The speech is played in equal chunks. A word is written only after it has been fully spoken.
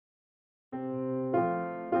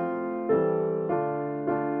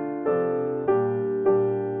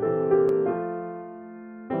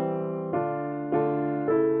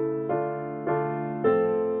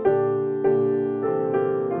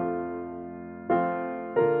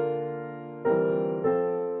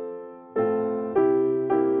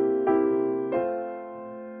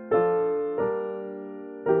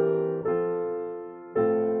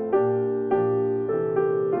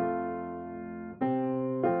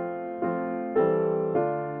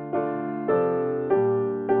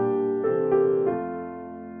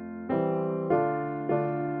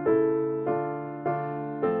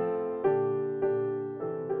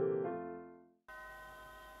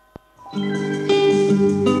Sing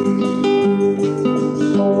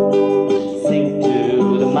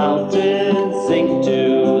to the mountains, sing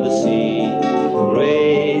to the sea.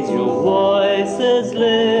 Raise your voices,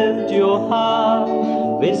 lift your heart.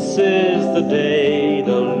 This is the day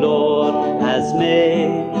the Lord has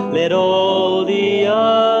made. Let all the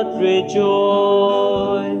earth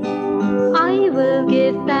rejoice. I will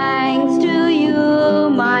give thanks to you,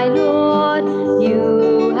 my Lord.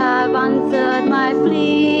 You have answered my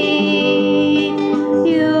plea.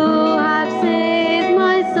 You have saved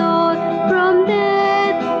my soul from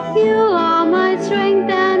death. You are my strength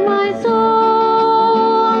and my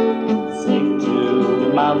song. Sing to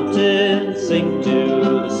the mountains, sing to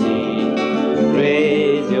the sea.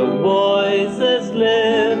 Raise your voices,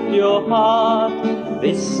 lift your heart.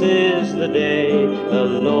 This is the day the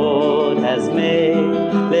Lord has made.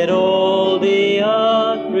 Let all the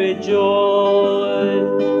earth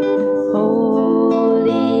rejoice.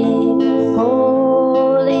 Holy,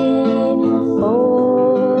 holy,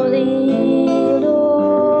 holy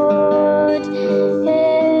Lord.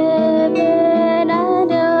 Heaven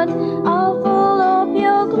and earth are full of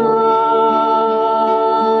your glory.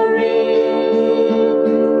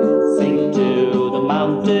 Sing to the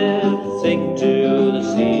mountains, sing to the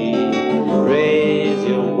sea. Raise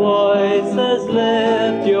your voices,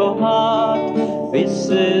 lift your heart. This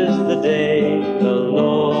is the day the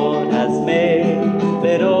Lord has made.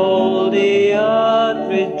 Let all the earth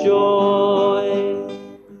rejoice.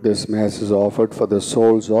 This Mass is offered for the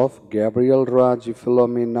souls of Gabriel Raj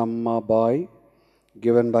Philomena Bai,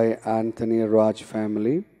 given by Anthony Raj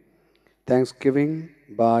family. Thanksgiving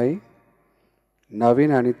by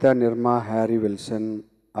Navin Anita Nirma Harry Wilson,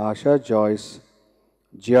 Asha Joyce,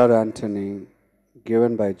 G.R. Anthony,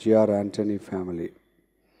 given by G.R. Anthony family.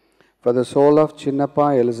 For the soul of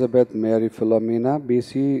Chinnappa Elizabeth Mary Philomena,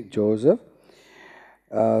 B.C. Joseph,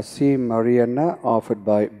 C. Mariana, offered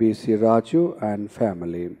by B.C. Raju and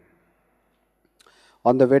family.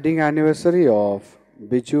 On the wedding anniversary of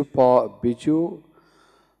Biju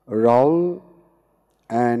Raul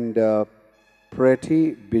and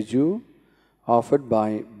Preti Biju, offered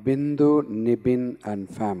by Bindu Nibin and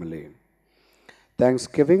family.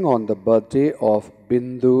 Thanksgiving on the birthday of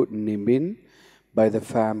Bindu Nibin by the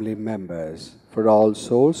family members. For all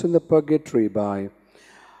souls in the purgatory by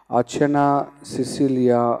Achana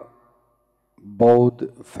Cecilia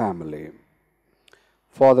Bodh family.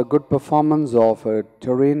 For the good performance of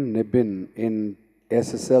Tareen Nibin in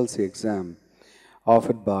SSLC exam,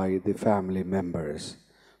 offered by the family members.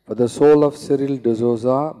 For the soul of Cyril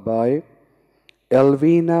D'Souza by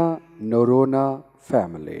Elvina Norona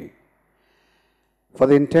family. For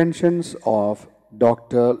the intentions of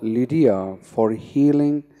Dr. Lydia for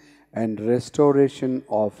healing and restoration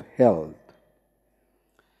of health.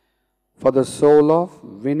 For the soul of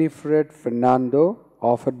Winifred Fernando,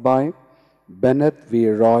 offered by Bennett V.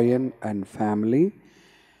 Royan and family.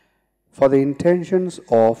 For the intentions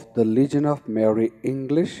of the Legion of Mary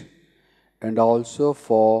English, and also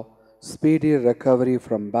for speedy recovery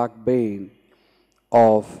from back pain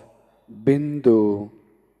of Bindu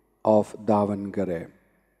of Davangere.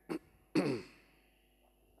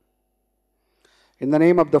 In the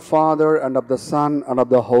name of the Father, and of the Son, and of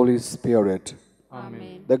the Holy Spirit.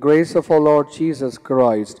 Amen. The grace of our Lord Jesus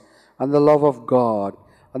Christ, and the love of God,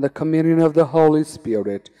 and the communion of the Holy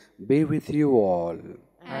Spirit be with you all.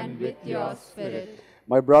 And with your spirit.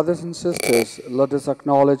 My brothers and sisters, let us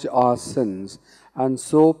acknowledge our sins and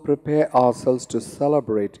so prepare ourselves to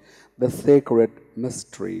celebrate the sacred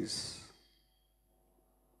mysteries.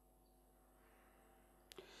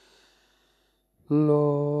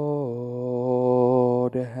 Lord,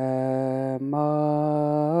 have mercy.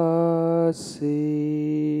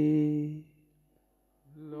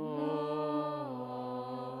 Lord,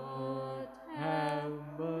 have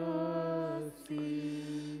mercy.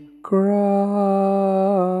 Christ,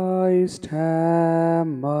 have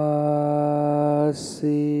mercy.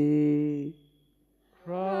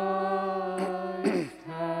 Christ,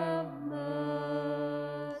 have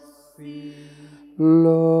mercy.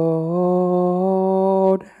 Lord,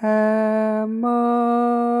 have mercy.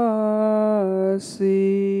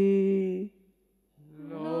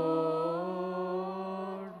 Lord,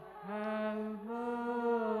 have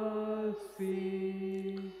mercy.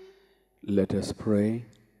 Let us pray.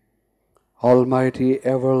 Almighty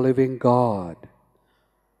ever-living God,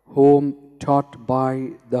 whom taught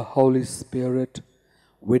by the Holy Spirit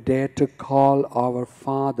we dare to call our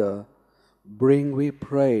Father, bring, we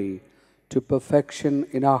pray, to perfection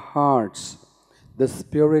in our hearts the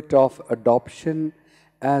spirit of adoption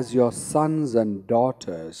as your sons and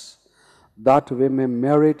daughters, that we may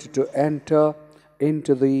merit to enter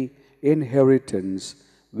into the inheritance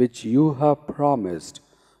which you have promised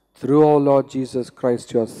through our Lord Jesus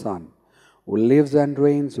Christ, your Son, who lives and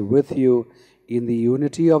reigns with you in the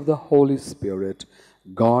unity of the Holy Spirit,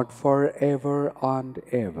 God forever and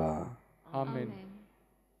ever. Amen.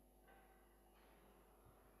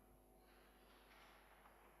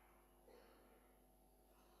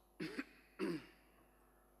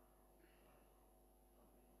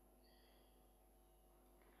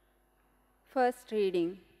 First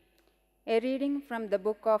reading. A reading from the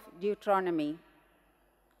book of Deuteronomy,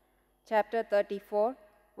 chapter 34,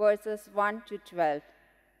 verses 1 to 12.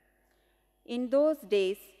 In those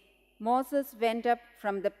days, Moses went up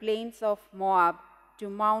from the plains of Moab to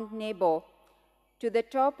Mount Nebo, to the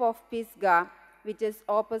top of Pisgah, which is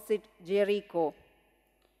opposite Jericho.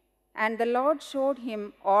 And the Lord showed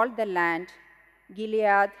him all the land,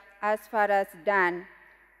 Gilead as far as Dan,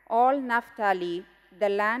 all Naphtali, the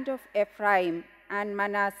land of Ephraim and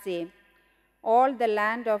Manasseh, all the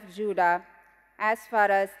land of Judah, as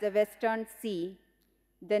far as the western sea,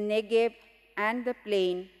 the Negev and the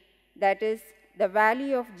plain, that is, the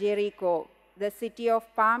valley of Jericho, the city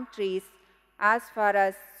of palm trees, as far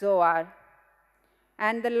as Zoar.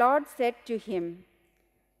 And the Lord said to him,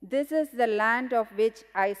 This is the land of which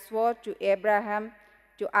I swore to Abraham,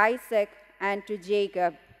 to Isaac, and to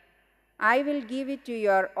Jacob. I will give it to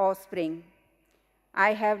your offspring.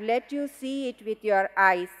 I have let you see it with your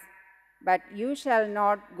eyes, but you shall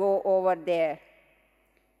not go over there.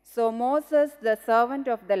 So Moses, the servant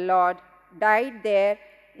of the Lord, died there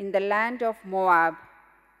in the land of Moab,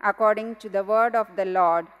 according to the word of the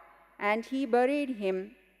Lord, and he buried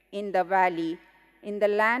him in the valley, in the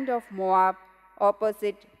land of Moab,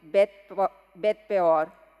 opposite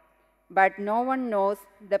Beth-peor. But no one knows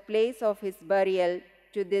the place of his burial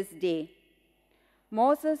to this day.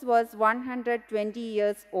 Moses was 120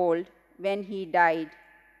 years old when he died.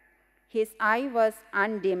 His eye was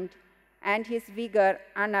undimmed and his vigor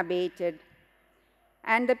unabated.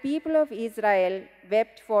 And the people of Israel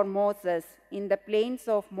wept for Moses in the plains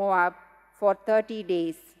of Moab for 30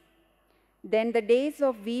 days. Then the days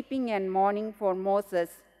of weeping and mourning for Moses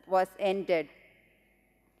was ended.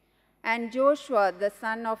 And Joshua the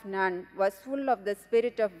son of Nun was full of the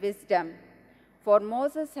spirit of wisdom, for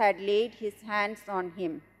Moses had laid his hands on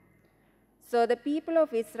him. So the people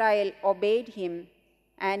of Israel obeyed him,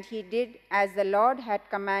 and he did as the Lord had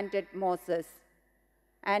commanded Moses.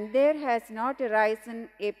 And there has not arisen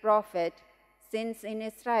a prophet since in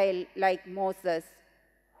Israel like Moses,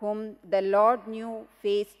 whom the Lord knew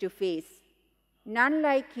face to face. None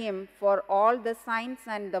like him for all the signs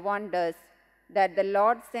and the wonders that the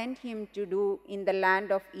Lord sent him to do in the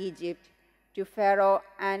land of Egypt, to Pharaoh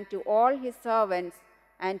and to all his servants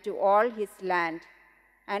and to all his land,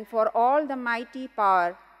 and for all the mighty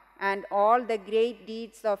power and all the great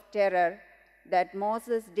deeds of terror that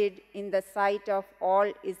Moses did in the sight of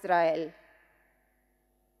all Israel.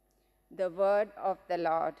 The word of the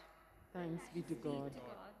Lord. Thanks be to God.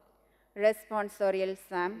 Responsorial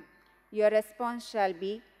Psalm. Your response shall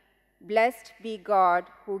be, Blessed be God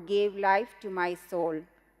who gave life to my soul.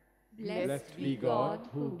 Blessed be God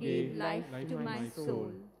who gave life to my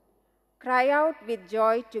soul. Cry out with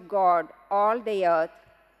joy to God, all the earth.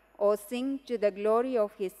 O sing to the glory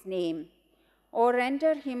of his name. O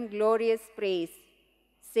render him glorious praise.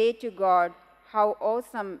 Say to God, how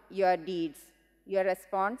awesome your deeds. Your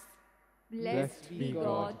response? Blessed be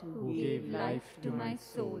God who gave life to my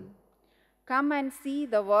soul. Come and see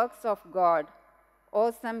the works of God.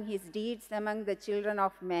 Awesome his deeds among the children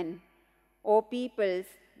of men. O peoples,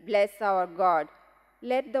 bless our God.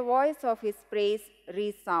 Let the voice of his praise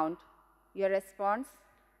resound. Your response?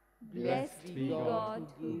 Blessed be God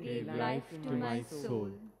who gave life to my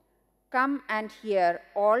soul. Come and hear,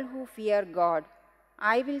 all who fear God.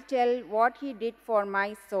 I will tell what he did for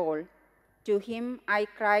my soul. To him I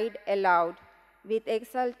cried aloud, with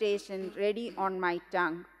exultation ready on my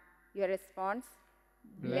tongue. Your response?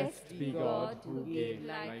 Blessed be God who gave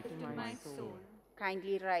life to my soul.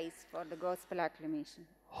 Kindly rise for the gospel acclamation.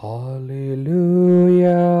 Hallelujah,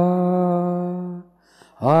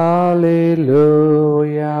 hallelujah,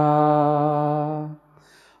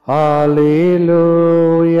 hallelujah,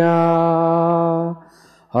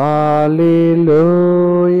 hallelujah.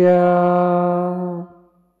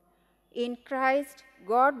 In Christ,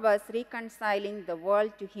 God was reconciling the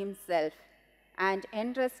world to himself and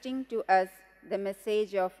entrusting to us the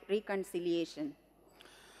message of reconciliation.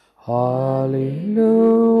 Hallelujah,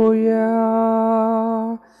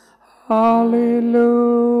 hallelujah,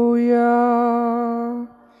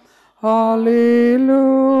 hallelujah,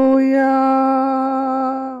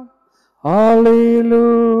 hallelujah.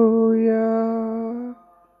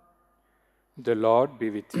 The Lord be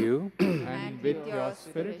with you. And with your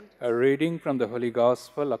spirit. A reading from the Holy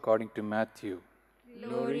Gospel according to Matthew.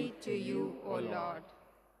 Glory to you, O Lord.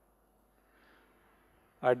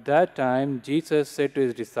 At that time, Jesus said to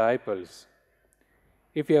his disciples,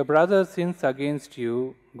 "If your brother sins against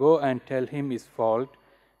you, go and tell him his fault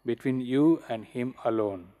between you and him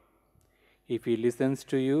alone. If he listens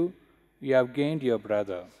to you, you have gained your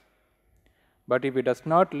brother. But if he does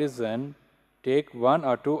not listen, take one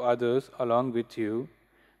or two others along with you,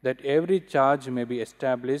 that every charge may be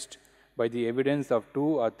established by the evidence of 2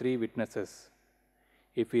 or 3 witnesses.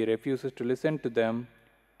 If he refuses to listen to them,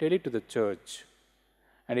 tell it to the church.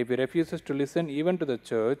 And if he refuses to listen even to the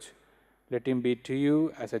church, let him be to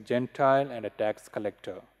you as a Gentile and a tax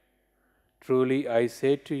collector. Truly I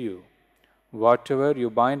say to you, whatever you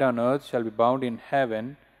bind on earth shall be bound in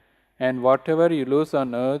heaven, and whatever you loose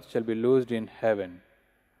on earth shall be loosed in heaven.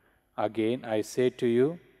 Again I say to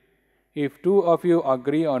you, if 2 of you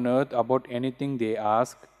agree on earth about anything they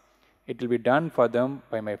ask, it will be done for them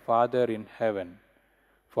by my Father in heaven.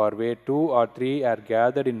 For where 2 or 3 are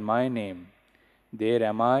gathered in my name, there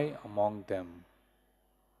am I among them."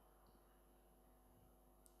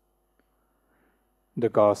 The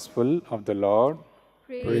Gospel of the Lord.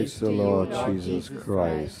 Praise the to you, Lord Lord Jesus Jesus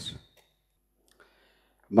Christ.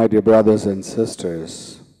 My dear brothers and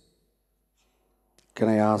sisters, can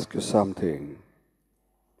I ask you something?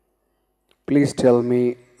 Please tell me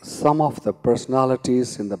some of the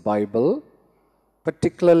personalities in the Bible,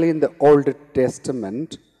 particularly in the Old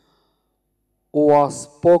Testament, who are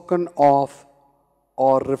spoken of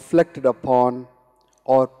or reflected upon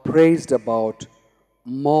or praised about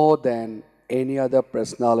more than any other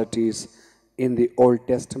personalities in the Old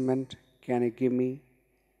Testament. Can you give me?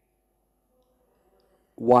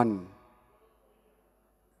 1.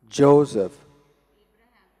 Joseph,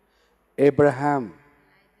 Abraham,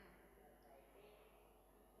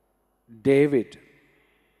 David,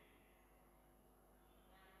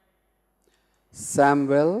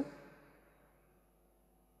 Samuel,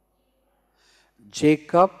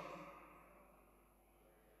 Jacob,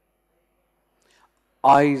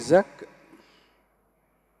 Isaac.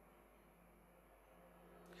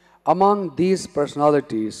 Among these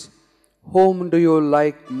personalities, whom do you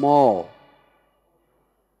like more?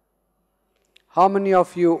 How many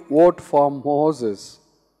of you vote for Moses?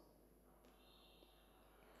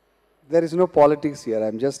 There is no politics here,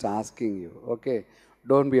 I'm just asking you, okay?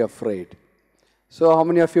 Don't be afraid. So, how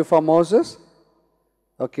many of you for Moses?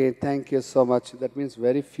 Okay, thank you so much. That means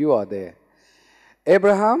very few are there.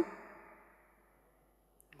 Abraham?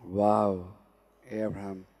 Wow,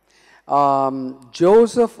 Abraham.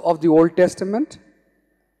 Joseph of the Old Testament?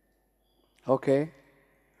 Okay,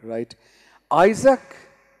 right. Isaac?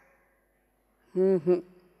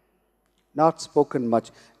 Not spoken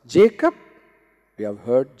much. Jacob? We have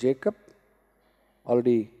heard Jacob?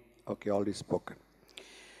 Already spoken.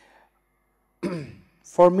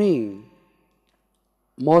 For me,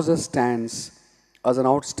 Moses stands as an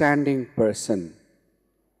outstanding person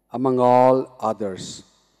among all others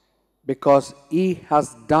because he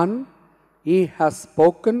has done, he has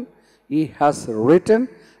spoken, he has written,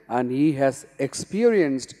 and he has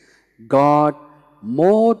experienced God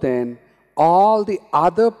more than all the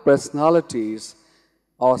other personalities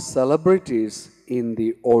or celebrities in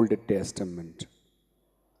the Old Testament.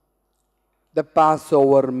 The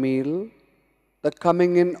Passover meal, the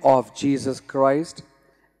coming in of Jesus Christ,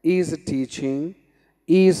 His teaching,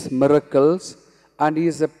 His miracles, and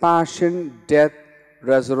His passion, death,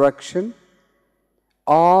 resurrection,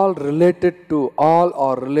 all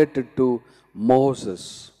are related to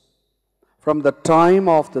Moses. From the time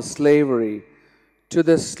of the slavery to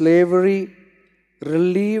the slavery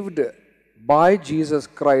relieved by Jesus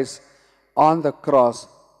Christ on the cross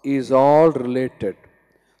is all related.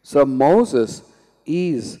 So Moses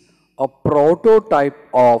is a prototype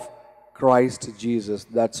of Christ Jesus.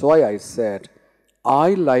 That's why I said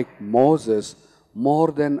I like Moses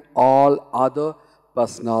more than all other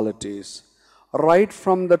personalities. Right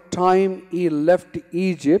from the time he left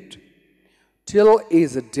Egypt till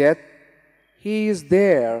his death, he is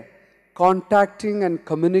there contacting and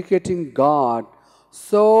communicating God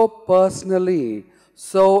so personally,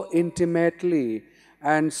 so intimately,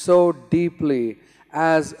 and so deeply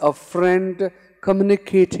as a friend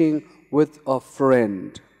communicating with a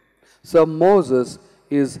friend. So Moses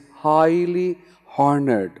is highly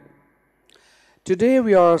honored. Today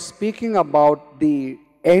we are speaking about the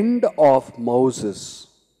end of Moses.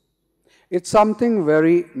 It's something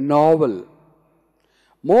very novel.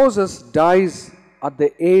 Moses dies at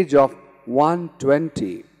the age of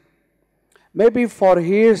 120. Maybe for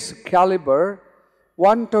his caliber,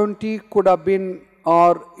 120 could have been,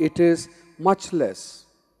 or it is much less.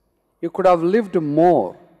 You could have lived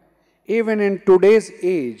more. Even in today's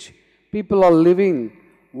age, people are living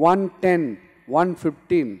 110,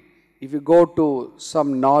 115. If you go to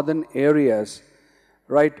some northern areas,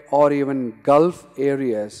 right, or even Gulf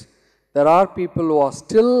areas, there are people who are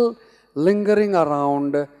still lingering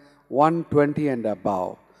around 120 and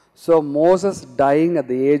above. So Moses dying at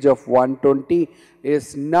the age of 120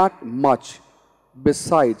 is not much.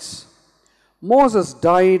 Besides, Moses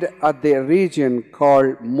died at the region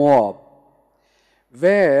called Moab,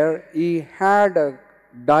 where he had a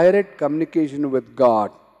direct communication with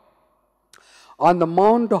God. On the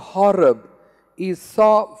Mount Horeb, he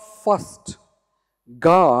saw first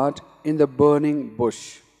God in the burning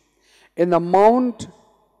bush. In the Mount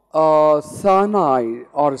Sinai,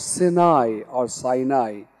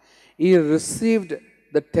 he received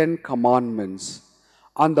the 10 commandments.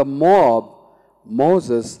 On the Moab,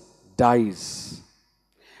 Moses dies.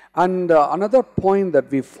 And another point that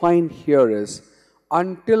we find here is,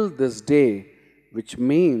 until this day, which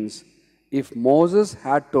means if Moses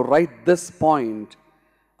had to write this point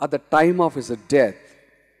at the time of his death,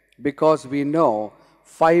 because we know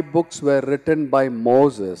 5 books were written by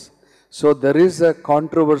Moses, so there is a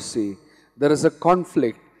controversy, there is a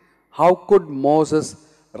conflict. How could Moses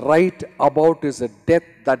write about his death,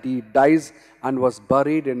 that he dies and was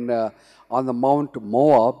buried on the Mount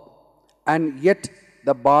Moab, and yet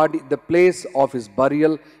the place of his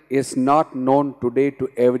burial is not known today to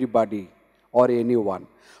everybody or anyone.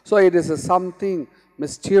 So it is something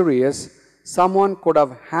mysterious. Someone could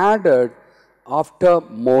have had it after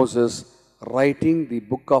Moses writing the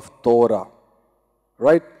book of Torah.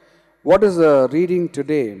 Right? What is the reading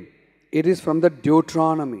today? It is from the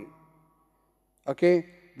Deuteronomy. Okay?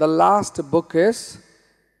 The last book is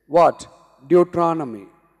what? Deuteronomy.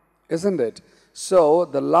 Isn't it? So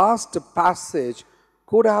the last passage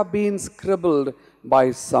could have been scribbled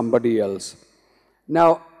by somebody else.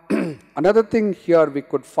 Now, another thing here we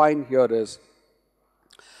could find here is,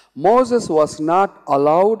 Moses was not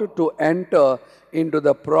allowed to enter into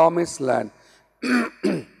the promised land.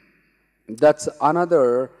 That's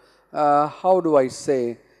another, how do I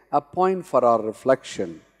say, a point for our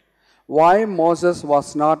reflection. Why Moses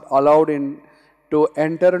was not allowed to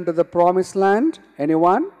enter into the promised land?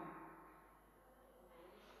 Anyone?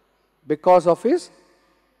 Because of his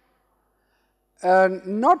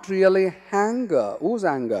not really anger. Whose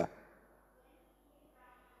anger?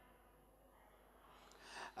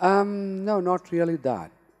 No, not really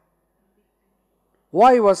that.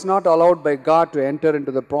 Why he was not allowed by God to enter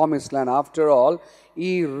into the promised land? After all,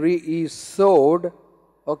 he sowed,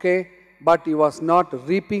 okay, but he was not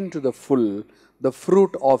reaping to the full the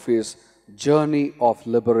fruit of his journey of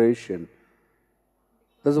liberation.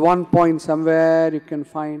 There's one point somewhere you can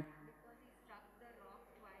find.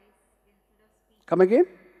 Come again?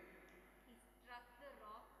 He struck the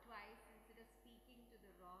rock twice instead of speaking to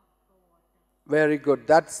the rock for water. Very good.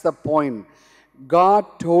 That's the point.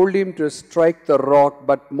 God told him to strike the rock,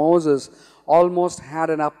 but Moses almost had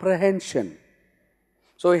an apprehension.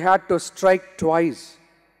 So he had to strike twice.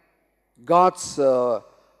 I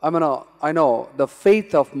know the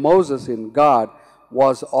faith of Moses in God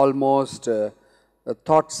was almost a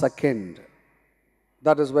thought second.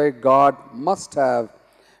 That is why God must have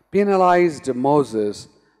penalized Moses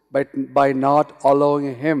by not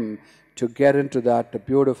allowing him to get into that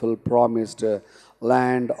beautiful promised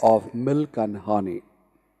land of milk and honey.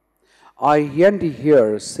 I end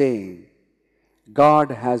here saying,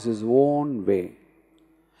 God has his own way.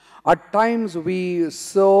 At times we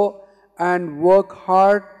sow and work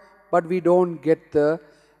hard, but we don't get the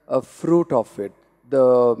fruit of it,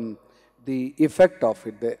 the effect of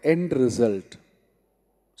it, the end result.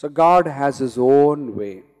 So God has his own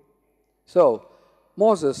way. So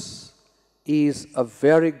Moses is a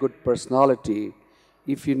very good personality.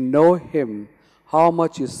 If you know him, how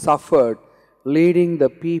much he suffered leading the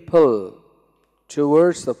people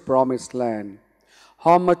towards the promised land,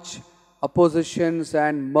 how much oppositions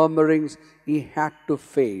and murmurings he had to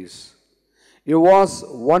face. He was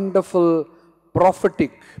a wonderful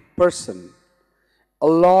prophetic person, a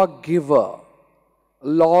lawgiver,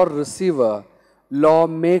 law receiver, law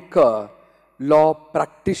maker, law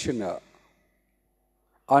practitioner,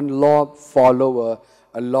 and law follower,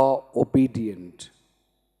 a law obedient.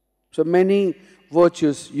 So many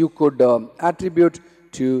virtues you could attribute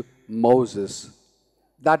to Moses.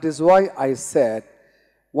 That is why I said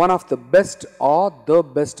one of the best or the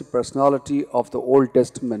best personality of the Old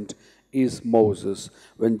Testament is Moses.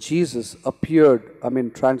 When Jesus appeared,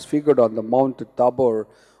 transfigured on the Mount Tabor,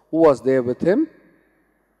 who was there with him?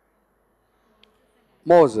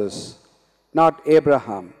 Moses, not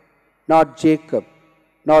Abraham, not Jacob,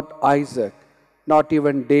 not Isaac, not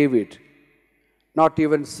even David, not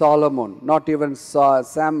even Solomon, not even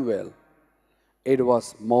Samuel. It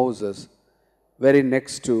was Moses, very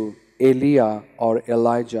next to Eliah or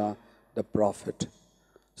Elijah the prophet.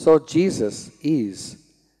 So Jesus is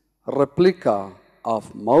a replica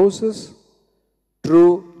of Moses,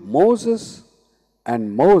 true Moses,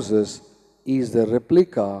 and Moses is the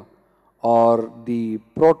replica or the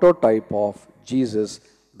prototype of Jesus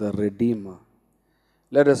the Redeemer.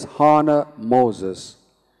 Let us honor Moses.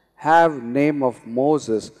 Have name of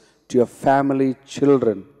Moses to your family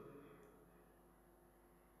children.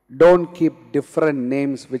 Don't keep different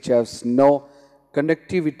names which have no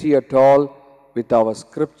connectivity at all with our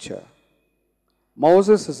scripture.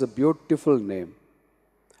 Moses is a beautiful name.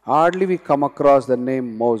 Hardly we come across the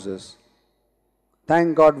name Moses.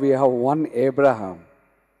 Thank God we have one Abraham.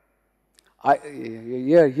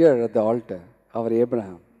 Here at the altar, our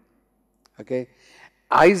Abraham. Okay.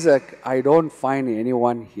 Isaac, I don't find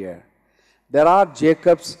anyone here. There are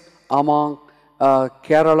Jacobs among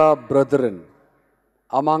Kerala brethren.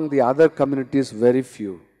 Among the other communities, very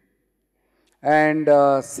few. And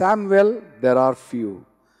Samuel, there are few.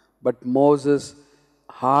 But Moses,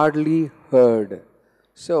 hardly heard.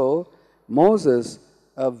 So, Moses,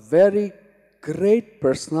 a very great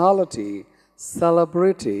personality,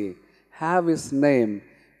 celebrity, have his name,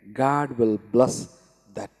 God will bless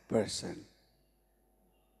that person.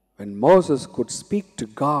 When Moses could speak to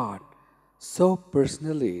God so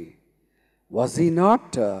personally, was he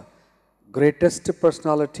not greatest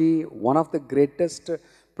personality, one of the greatest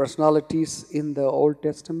personalities in the Old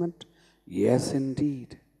Testament? Yes,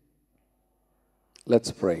 indeed.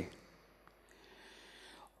 Let's pray.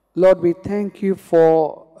 Lord, we thank you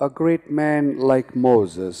for a great man like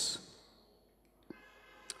Moses.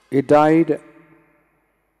 He died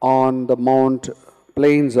on the mount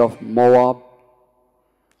plains of Moab,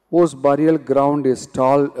 whose burial ground is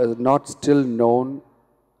not still known.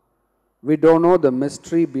 We don't know the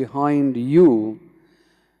mystery behind you,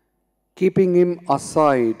 keeping him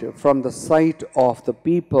aside from the sight of the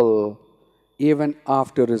people even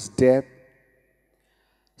after his death.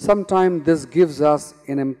 Sometimes this gives us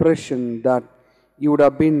an impression that he would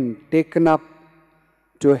have been taken up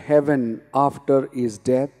to heaven after his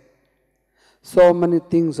death. So many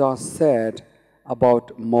things are said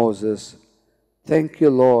about Moses. Thank you,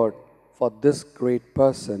 Lord, for this great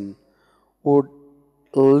person who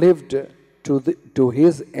lived to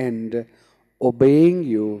his end, obeying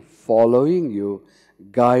you, following you,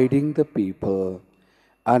 guiding the people.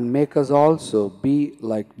 And make us also be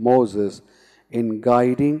like Moses in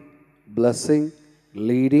guiding, blessing,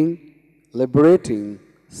 leading, liberating,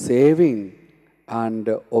 saving, and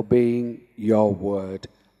obeying your word.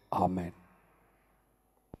 Amen.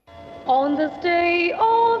 On this day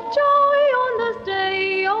of joy, on this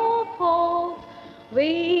day of hope,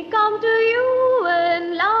 we come to you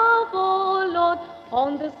in love, O Lord.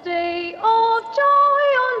 On this day of joy,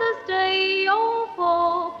 on this day of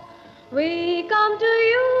hope, we come to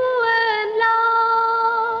you in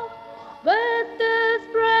love. With this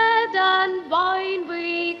bread and wine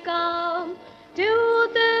we come to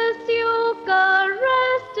this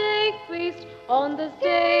Eucharistic feast. On this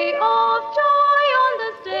day of joy, on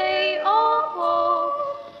this day of hope,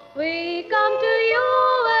 we come to you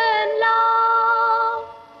in love.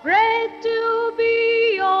 Bread to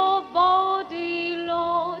be your body,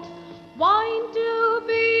 Lord, wine to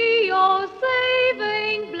be your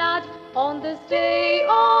saving blood. On this day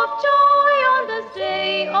of joy, on this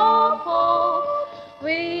day of hope,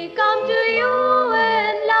 we come to you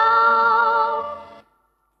in love.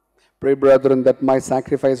 Pray, brethren, that my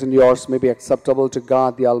sacrifice and yours may be acceptable to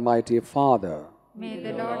God, the Almighty Father. May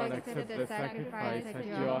the Lord accept the sacrifice at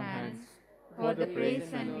your hands for the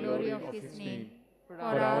praise and glory of his name, for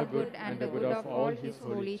our good and the good of all his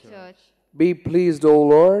holy church. Be pleased, O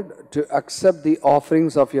Lord, to accept the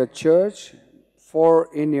offerings of your church, for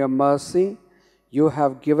in your mercy you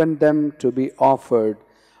have given them to be offered,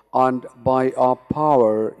 and by our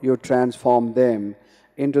power you transform them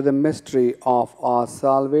into the mystery of our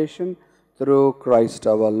salvation through Christ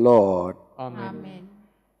our Lord. Amen. Amen.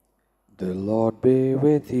 The Lord be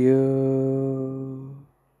with you.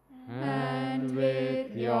 And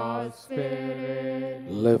with your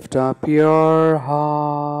spirit, Lift up your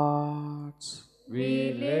hearts.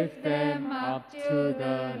 we lift them up to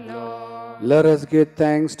the Lord. Let us give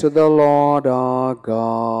thanks to the Lord our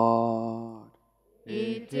God.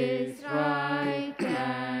 It is right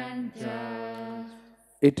and just.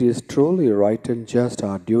 It is truly right and just,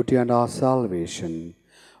 our duty and our salvation,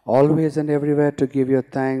 always and everywhere to give you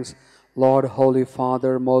thanks, Lord, Holy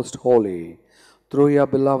Father, most holy, through your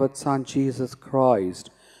beloved Son Jesus Christ,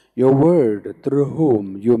 your Word, through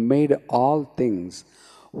whom you made all things,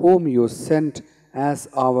 whom you sent as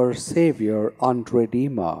our Savior and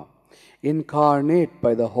Redeemer, incarnate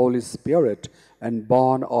by the Holy Spirit and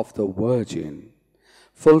born of the Virgin,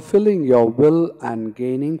 fulfilling your will and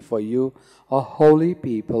gaining for you a holy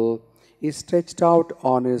people, he stretched out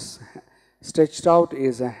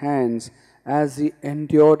his hands as he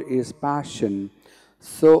endured his passion,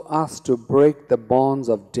 so as to break the bonds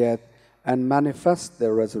of death and manifest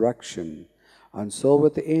the resurrection. And so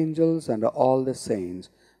with the angels and all the saints,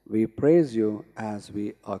 we praise you as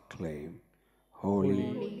we acclaim.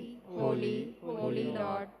 Holy, Holy, holy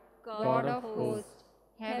Lord, God of hosts,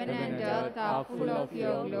 heaven and earth are full of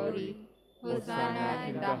your glory. Hosanna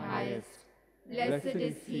in the highest. Blessed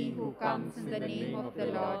is he who comes in the name of the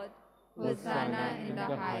Lord. Hosanna in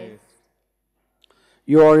the highest.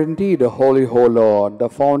 you are indeed holy, O Lord, the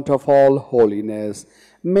fount of all holiness.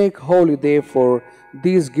 Make holy, therefore,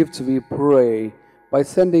 these gifts, we pray, by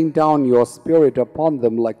sending down your Spirit upon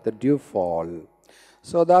them like the dewfall,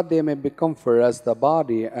 so that they may become for us the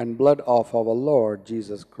body and blood of our Lord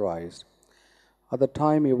Jesus Christ. At the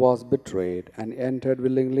time he was betrayed and entered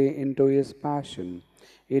willingly into his passion,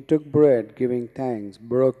 he took bread, giving thanks,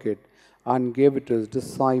 broke it, and gave it to his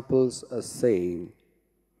disciples, saying,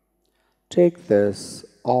 "Take this,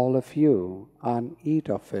 all of you, and eat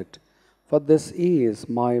of it, for this is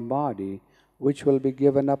my body, which will be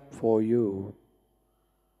given up for you."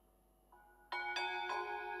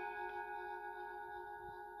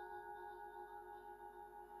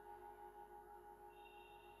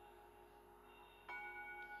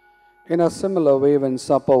 In a similar way, when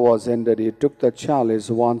supper was ended, he took the chalice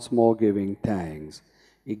once more, giving thanks.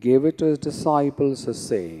 He gave it to his disciples,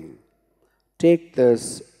 saying, "Take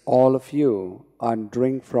this, all of you, and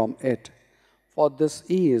drink from it, for this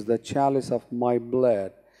is the chalice of my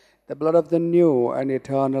blood, the blood of the new and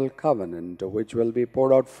eternal covenant, which will be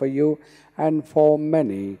poured out for you and for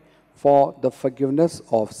many for the forgiveness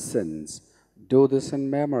of sins. Do this in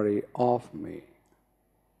memory of me."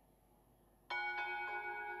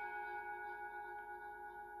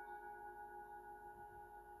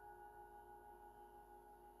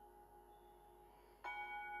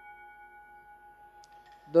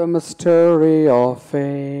 The mystery of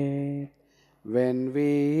faith. When we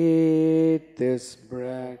eat this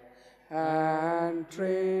bread and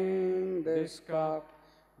drink this cup,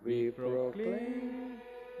 we proclaim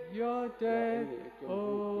your death,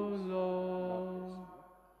 O Lord,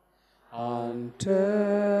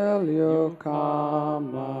 until you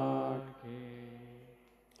come again.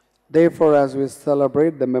 Therefore, as we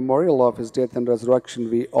celebrate the memorial of his death and resurrection,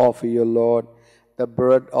 we offer you, Lord, the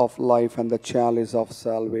bread of life and the chalice of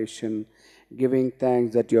salvation, giving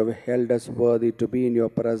thanks that you have held us worthy to be in your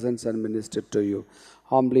presence and minister to you.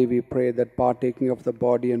 Humbly we pray that, partaking of the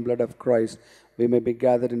body and blood of Christ, we may be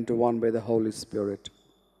gathered into one by the Holy Spirit.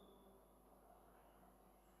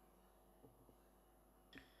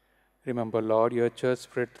 Remember, Lord, your church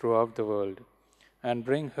spread throughout the world, and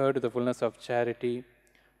bring her to the fullness of charity,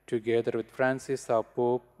 together with Francis our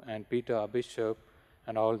Pope and Peter our Bishop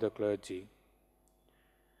and all the clergy.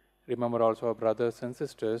 Remember also our brothers and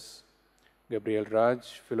sisters, Gabriel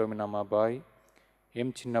Raj, Philomena Mabai,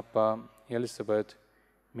 M. Chinnappa, Elizabeth,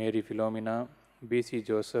 Mary Philomena, B.C.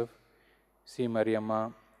 Joseph, C.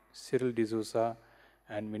 Mariamma, Cyril D'Souza,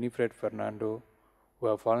 and Winifred Fernando, who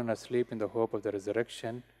have fallen asleep in the hope of the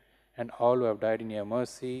resurrection, and all who have died in your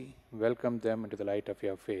mercy. Welcome them into the light of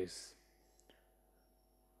your face.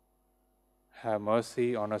 Have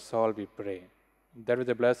mercy on us all, we pray, that with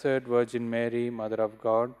the Blessed Virgin Mary, Mother of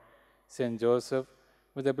God, Saint Joseph,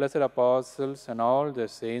 with the blessed apostles and all the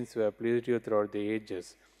saints who have pleased you throughout the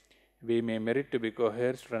ages, we may merit to be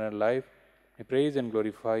co-heirs to eternal life, and praise and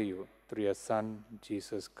glorify you through your Son,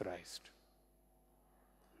 Jesus Christ.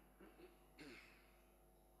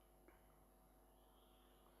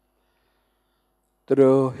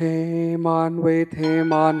 Through him and with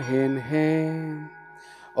him and in him,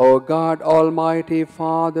 O God, Almighty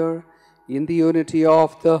Father, in the unity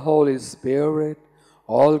of the Holy Spirit,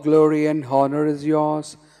 all glory and honor is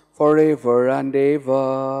yours forever and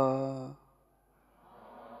ever.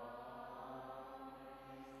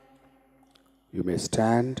 You may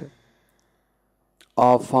stand.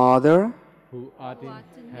 Our Father, Who art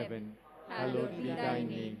in heaven, hallowed be thy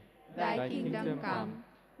name. Thy kingdom come,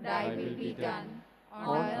 thy will be done,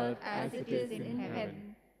 on earth as it is in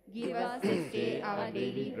heaven. Give us this day our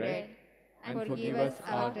daily bread, and forgive us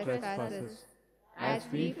our trespasses, as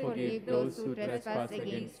we forgive those who trespass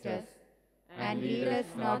against us. And lead us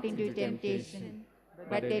not into temptation,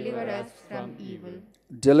 but deliver us from evil.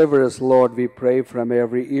 Deliver us, Lord, we pray, from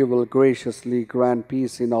every evil. Graciously grant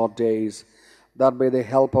peace in our days, that by the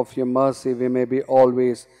help of your mercy we may be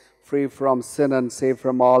always free from sin and safe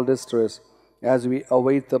from all distress, as we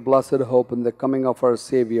await the blessed hope in the coming of our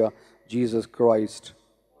Savior, Jesus Christ.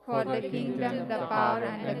 For the kingdom, the power,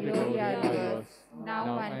 and the glory are yours,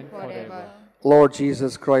 now and forever. Lord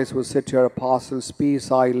Jesus Christ, who said to your apostles,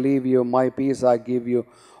 "Peace I leave you, my peace I give you,"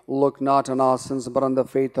 look not on our sins, but on the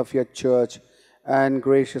faith of your church, and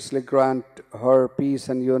graciously grant her peace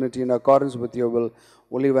and unity in accordance with your will,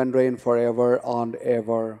 who live and reign forever and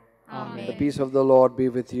ever. Amen. The peace of the Lord be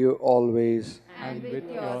with you always. And with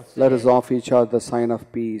yours. Let us offer each other the sign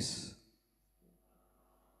of peace.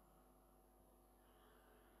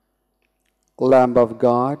 Lamb of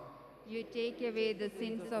God, You take away the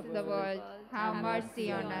sins of the world, have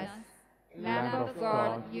mercy on us. Lamb of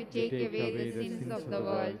God, you take away the sins of the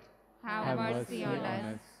world, have mercy on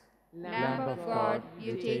us. Lamb of God,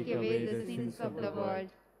 you take away the sins of the world,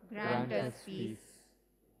 grant us peace.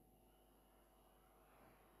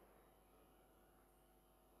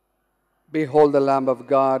 behold the Lamb of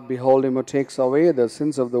God, behold him who takes away the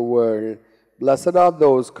sins of the world. Blessed are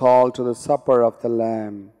those called to the supper of the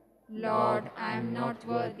Lamb. Lord, I am not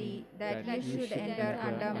worthy that you should enter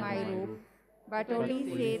under my roof, but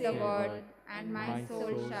only say the word, and my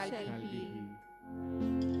soul shall be healed.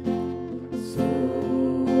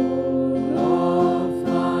 Soul of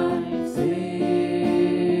my Savior,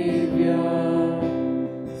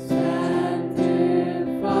 sanctify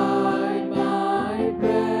my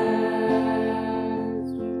breast.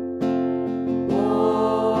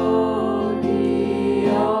 Body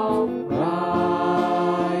of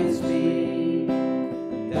Christ be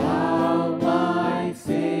thou my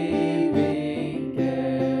saving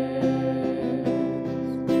guest.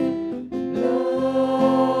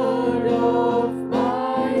 Blood of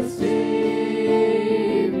my Savior,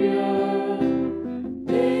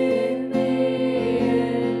 bathe me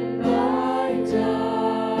in thy tide.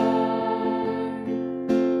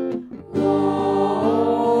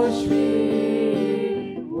 Wash me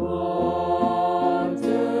in waters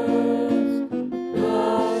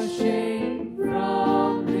gushing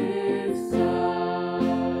from his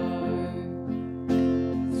side.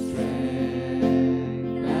 Strength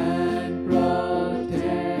and protection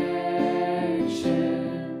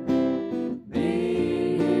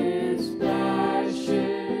may his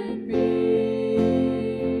passion be.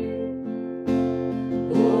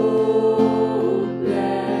 Oh,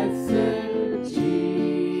 blessed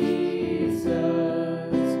Jesus,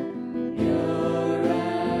 hear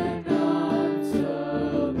and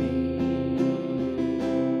answer me.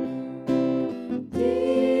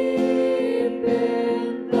 Deep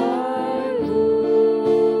in thy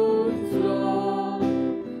wounds, Lord,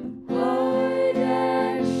 hide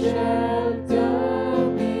and shelter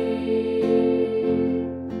me.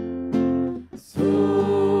 So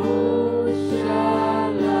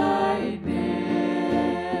shall I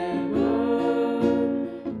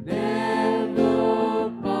never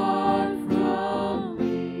part from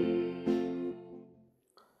thee.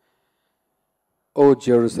 O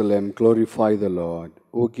Jerusalem, glorify the Lord,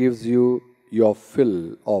 who gives you your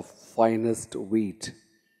fill of finest wheat.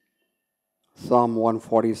 Psalm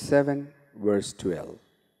 147, verse 12.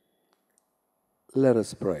 Let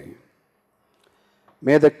us pray.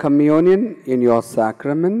 May the communion in your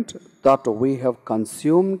sacrament that we have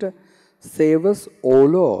consumed save us, O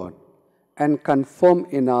Lord, and confirm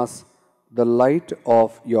in us the light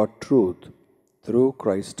of your truth, through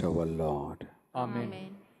Christ our Lord.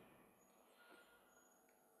 Amen.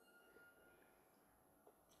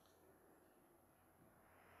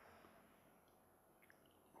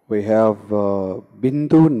 We have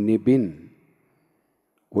Bindu Nibin,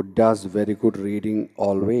 who does very good reading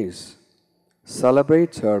always,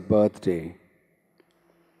 celebrates her birthday.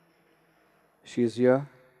 She's here?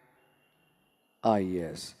 Ah,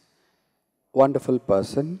 yes. Wonderful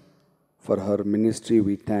person. For her ministry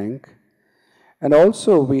we thank. And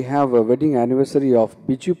also we have a wedding anniversary of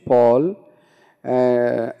Biju Paul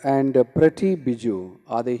and Prati Biju.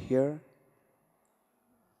 Are they here?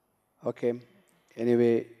 Okay.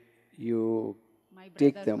 Anyway, you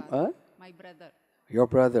take them. My brother. Your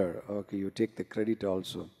brother. Okay, you take the credit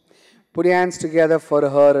also. Put your hands together for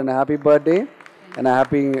her and a happy birthday and a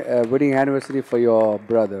happy wedding anniversary for your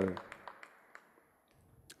brother.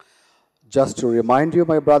 Just to remind you,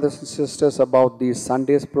 my brothers and sisters, about the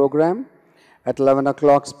Sunday's program. At 11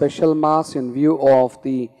 o'clock, special Mass in view of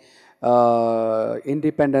the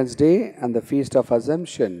Independence Day and the Feast of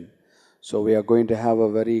Assumption. So we are going to have a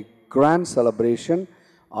very grand celebration.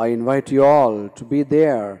 I invite you all to be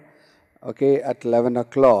there okay, at 11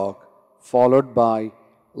 o'clock, followed by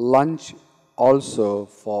lunch also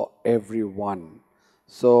for everyone.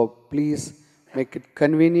 So please make it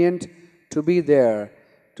convenient to be there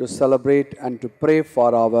to celebrate and to pray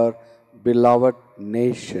for our beloved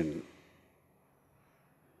nation.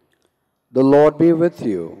 The Lord be with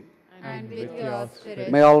you. And with your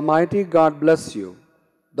spirit. May Almighty God bless you,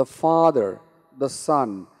 the Father, the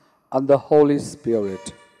Son, and the Holy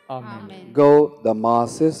Spirit. Amen. Go, the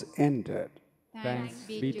Mass is ended. Thanks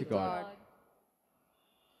be to God.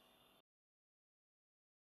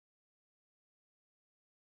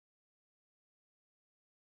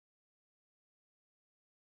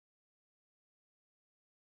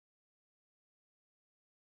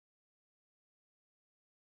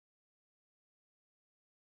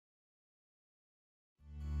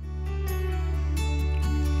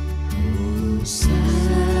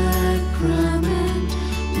 Sacrament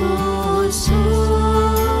most holy,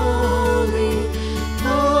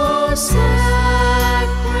 O sacrament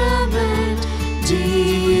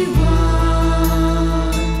divine,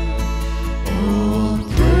 all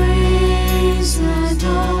praise and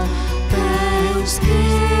all thanksgiving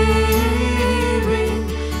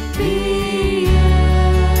be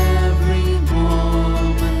every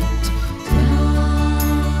moment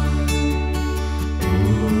thine. O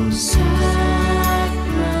sacrament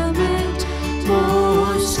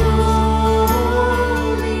most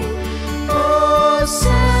holy, O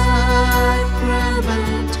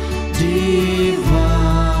sacrament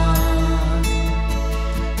divine,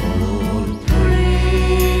 all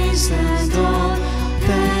praise and all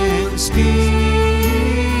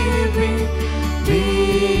thanksgiving be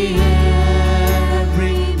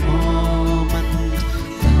every moment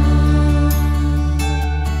thine.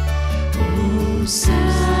 O